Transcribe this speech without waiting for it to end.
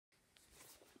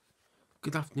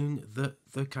Good afternoon, the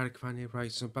character fan here,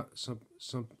 right? So back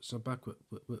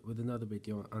with another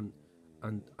video and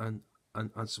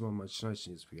some more Manchester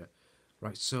news for you,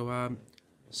 right? So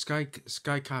Sky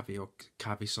Cavi, or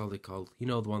Cavi solely called, you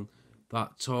know, the one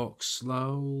that talks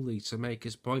slowly to make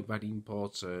his point very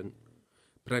important.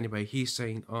 But anyway, he's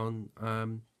saying on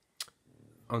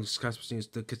Sky Sports News,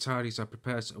 the Qataris are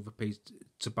prepared to overpay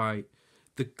to buy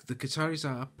the Qataris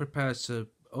are prepared to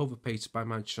overpay to buy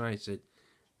Manchester United.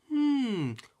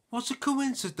 What a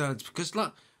coincidence! Because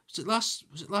was it last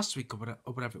week or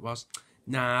whatever it was?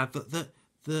 Nah, the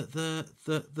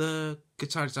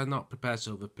Qataris are not prepared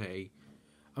to overpay.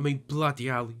 I mean, bloody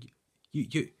hell!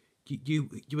 You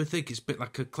would think it's a bit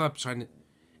like a club trying to,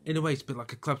 in a way, it's a bit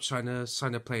like a club trying to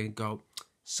sign a player and go,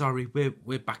 sorry,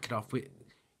 we're backing off. We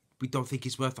don't think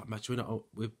he's worth that much. We're not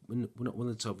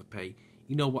willing to overpay.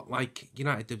 You know what, like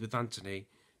United did with Anthony.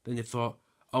 Then they thought,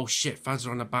 oh shit, fans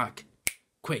are on the back.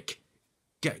 Quick,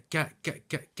 get the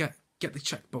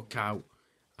checkbook out,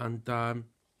 and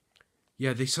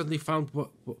yeah, they suddenly found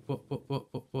whatever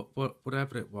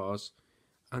it was,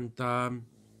 and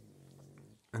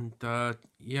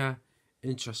yeah,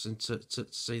 interesting to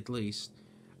say the least.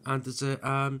 And there's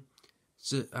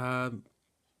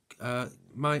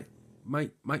Mike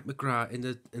McGrath in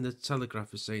the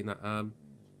Telegraph is saying that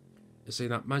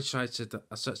Manchester United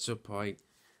are set to a point.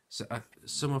 So,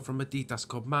 someone from Adidas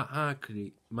called Matt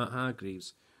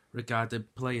Hargreaves regarding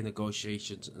player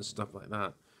negotiations and stuff like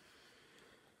that.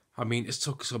 I mean, it's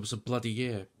took us almost a bloody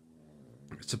year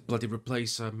to bloody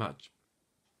replace Matt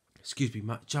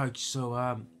Judge.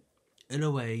 So in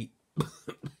a way,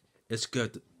 it's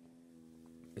good.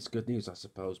 It's good news, I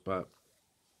suppose. But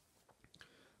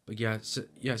yeah, it's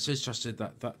interesting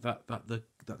that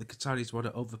the Qataris want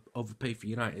to overpay for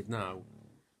United now.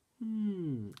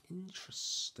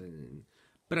 Interesting.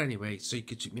 But anyway, so you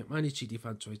can check me at Man Utd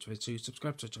Fan 2022.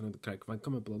 Subscribe to our channel, the character fan.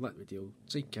 Comment below, like the video.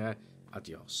 Take care.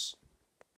 Adios.